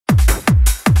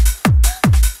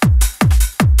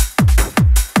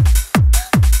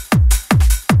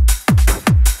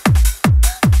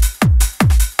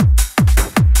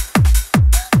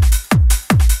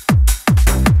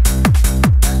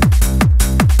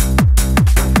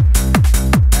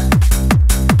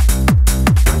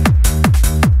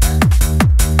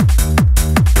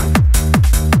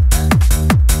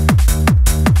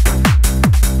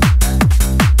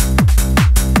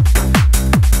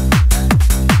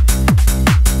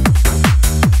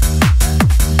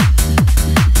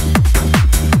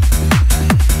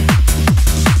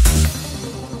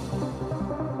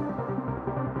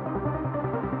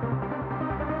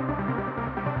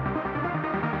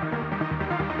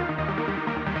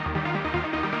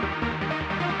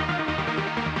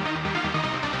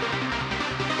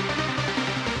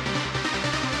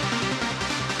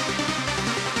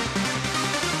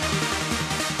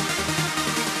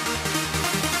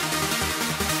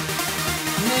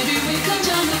Maybe we can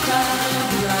jump the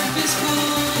cloud. Life is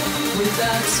full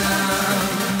without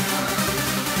sound.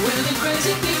 Where the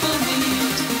crazy people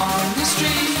meet on the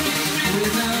street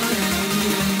with no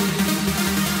name.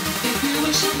 If you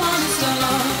wish upon a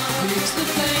star, reach the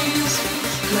place,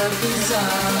 club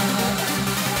bizarre.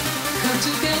 Come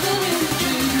together in the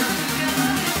dream.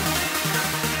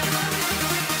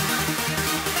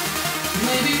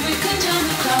 Maybe we can jump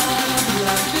the cloud.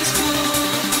 Life is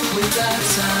full without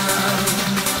sound.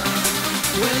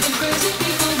 Where the crazy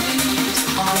people meet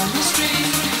on the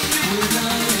street with no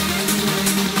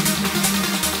name.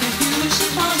 If you wish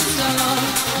upon a star,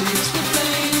 reach the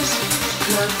place,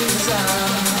 club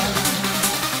bizarre.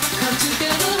 Come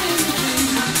together in the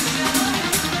dream.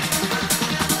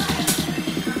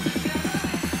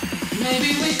 Maybe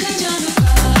we can jump the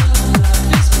cloud. Life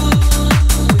is full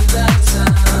without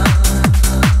sound.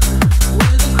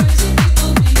 Where the crazy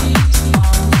people meet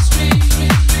on the street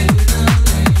with no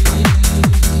name.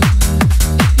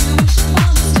 If you wish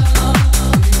upon a star,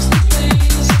 reach the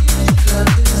place, club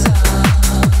bizarre.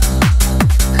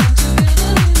 Come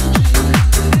together in the dream.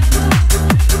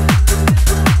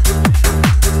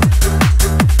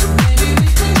 Maybe we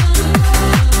can jump the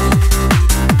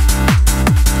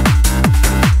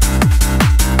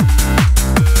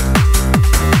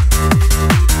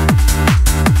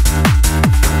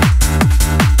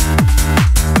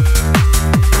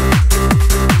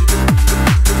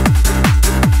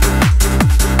cloud.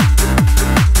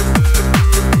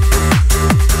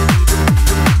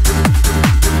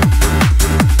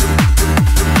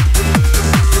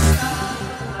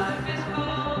 Life is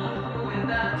full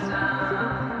without sound.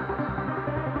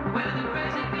 Where the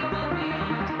crazy people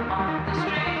meet on the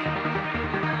street.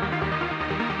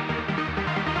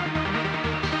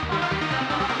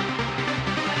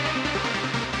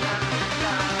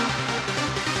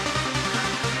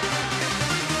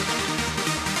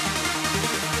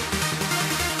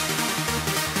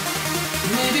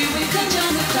 Maybe we can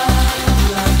jump the cloud.